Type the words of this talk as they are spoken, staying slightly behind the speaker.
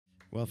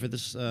Well, for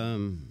this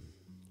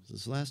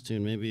last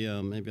tune, maybe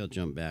I'll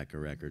jump back a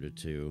record or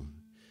two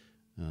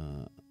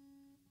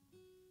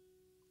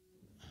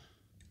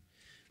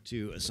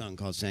to a song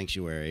called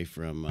 "Sanctuary"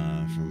 from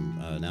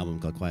an album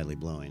called "Quietly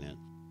Blowing It."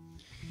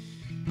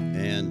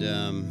 And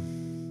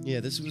yeah,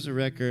 this was a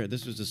record.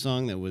 This was a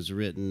song that was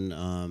written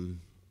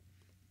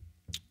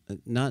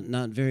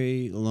not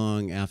very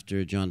long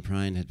after John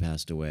Prine had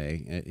passed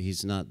away.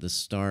 He's not the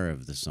star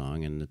of the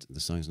song, and the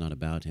song's not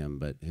about him,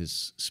 but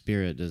his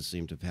spirit does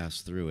seem to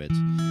pass through it.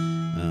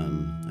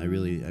 I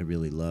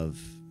really love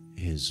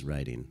his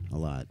writing a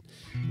lot,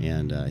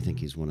 and I think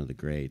he's one of the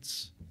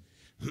greats.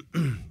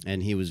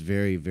 And he was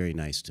very, very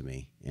nice to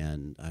me,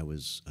 and I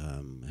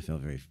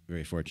felt very,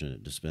 very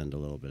fortunate to spend a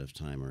little bit of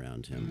time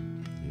around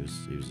him. He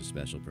was a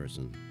special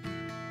person.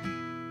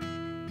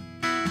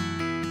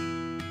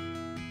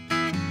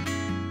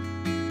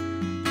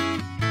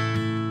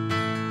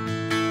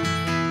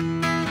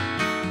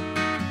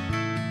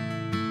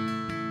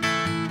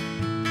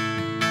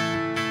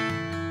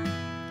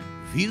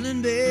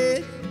 Feeling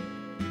bad,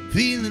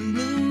 feeling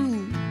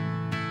blue,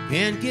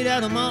 can't get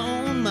out of my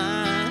own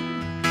mind.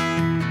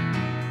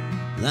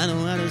 I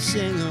know how to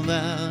sing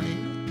about it.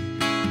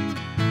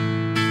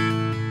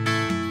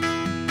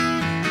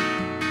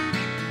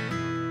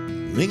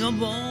 Ring a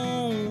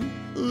bone,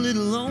 a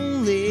little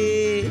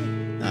lonely,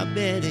 I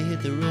better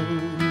hit the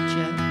road,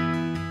 child.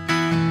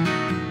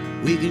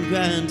 We can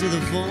cry into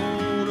the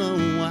phone a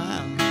while.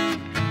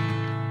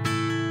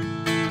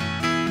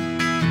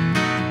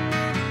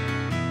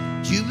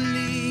 You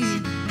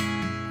believe,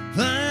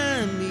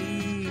 find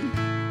me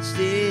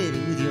steady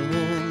with your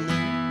whole life.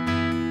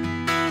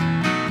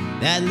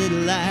 That little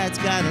light's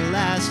gotta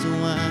last a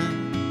while.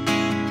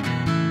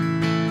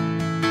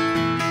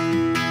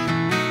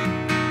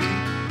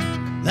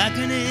 Like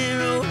an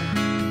arrow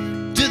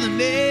to the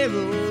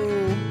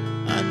marrow,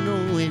 I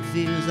know it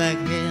feels like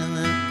hell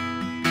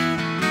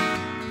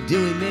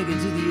till we make it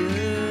to the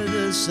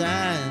other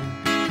side.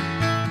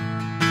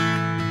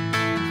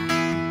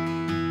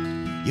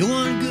 You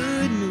want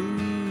good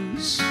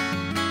news,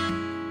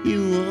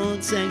 you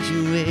want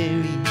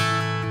sanctuary.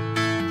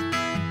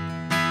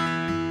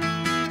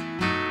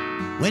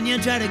 When you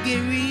try to get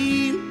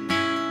real,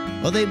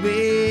 or they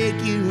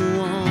break you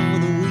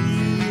on the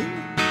wheel.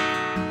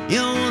 You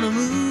don't want to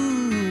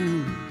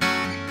move,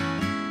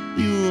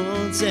 you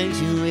want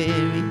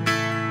sanctuary.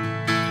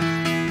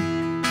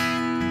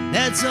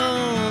 That's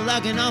all I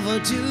can offer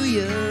to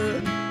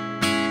you,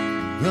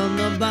 from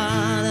the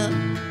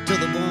bottom to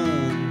the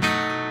bone,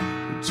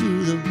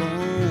 to the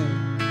bone.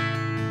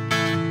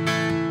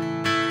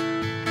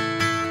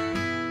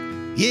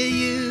 Get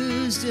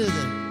used to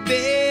the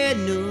bad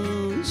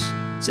news,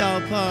 it's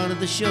all part of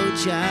the show,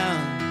 child.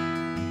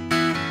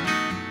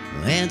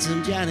 Well,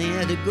 handsome Johnny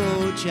had to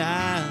go,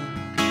 child.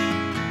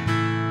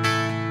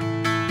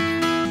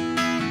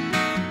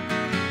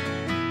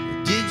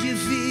 Did you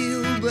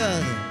feel,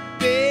 brother,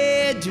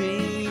 bad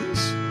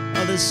dreams?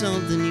 Or there's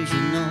something you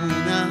should know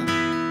now?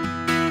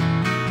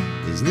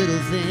 There's little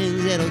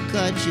things that'll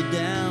cut you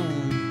down.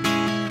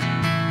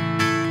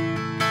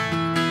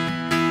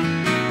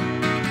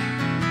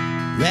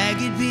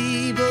 Ragged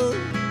people,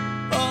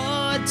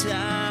 hard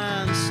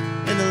times,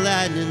 and the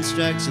lightning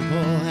strikes a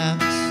poor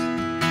house.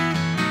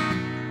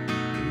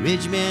 The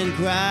rich man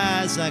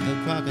cries like a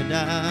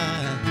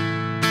crocodile.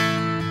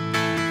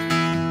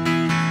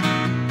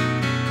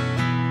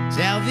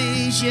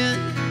 Salvation,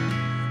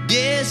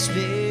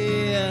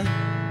 despair,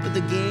 but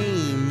the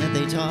game that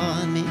they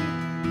taught me,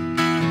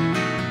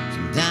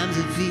 sometimes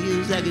it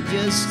feels like it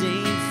just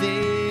ain't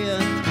fair.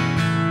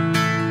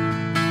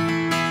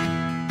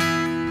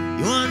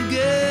 You want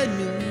good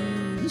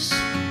news,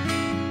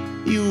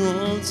 you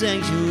want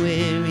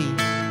sanctuary.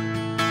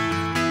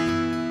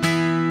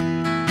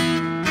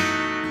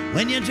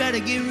 When you try to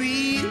get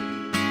real,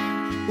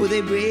 well,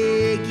 they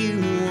break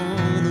you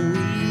on the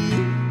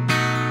wheel.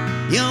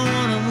 You don't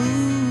want to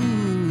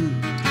move,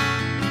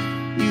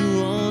 you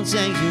want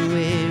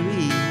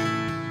sanctuary.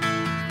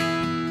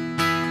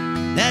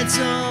 That's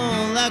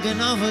all I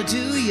can offer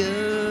to you,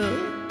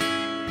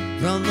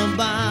 from the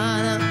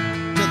bottom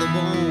to the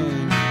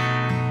bone,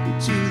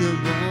 to the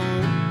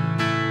bone.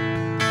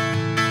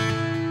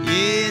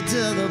 Yeah,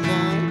 to the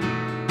bone.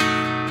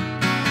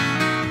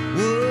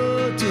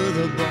 Whoa, to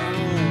the bone.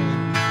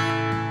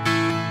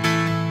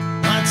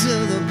 Why to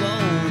the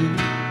bone?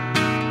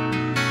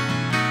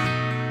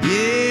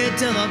 Yeah,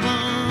 to the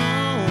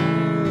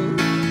bone.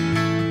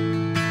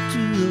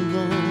 To the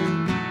bone.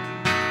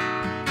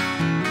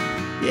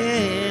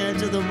 Yeah,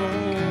 to the bone.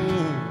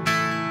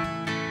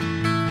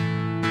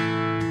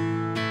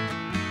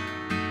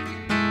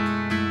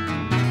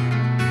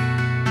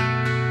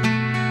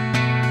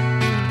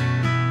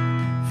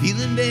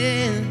 Feeling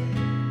bad,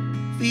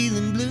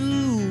 feeling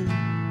blue,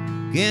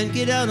 can't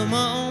get out of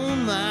my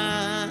own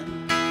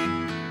mind.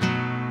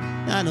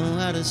 I know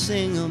how to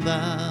sing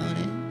about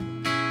it.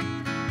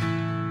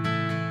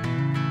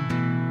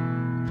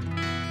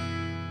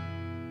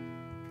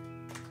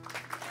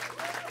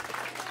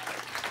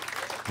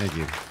 Thank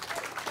you.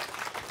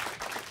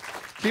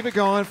 Keep it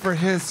going for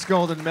his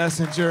Golden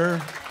Messenger.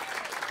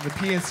 The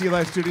PNC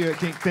Live Studio at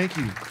Kink. Thank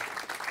you.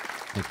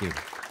 Thank you.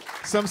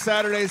 Some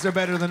Saturdays are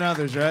better than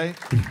others, right?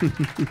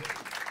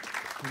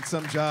 And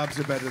some jobs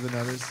are better than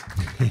others.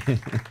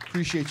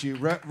 Appreciate you.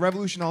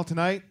 Revolution All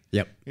tonight.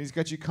 Yep. He's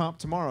got you comp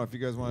tomorrow if you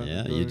guys want to.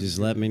 Yeah, you just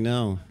let me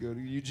know. Go to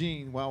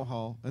Eugene, Wow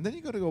Hall. And then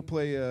you got to go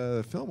play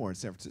Fillmore in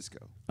San Francisco.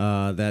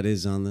 That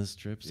is on this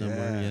trip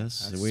somewhere. Yeah,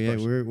 Yes, that's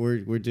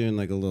we're doing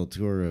like a little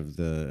tour of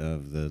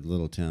the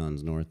little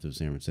towns north of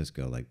San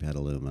Francisco, like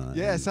Petaluma.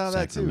 Yeah, I and saw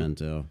that too.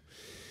 Sacramento.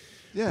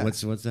 Yeah.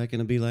 What's that going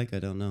to be like? I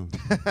don't know.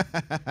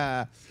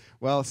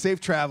 Well, safe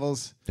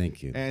travels.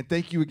 Thank you. And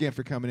thank you again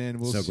for coming in.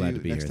 We'll So see glad you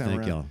to be next here. time Thank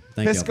around. y'all.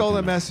 Thank y'all His for Golden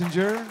coming.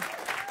 Messenger.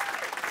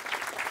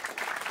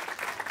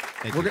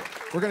 Thank you.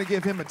 We're going to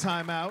give him a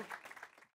timeout.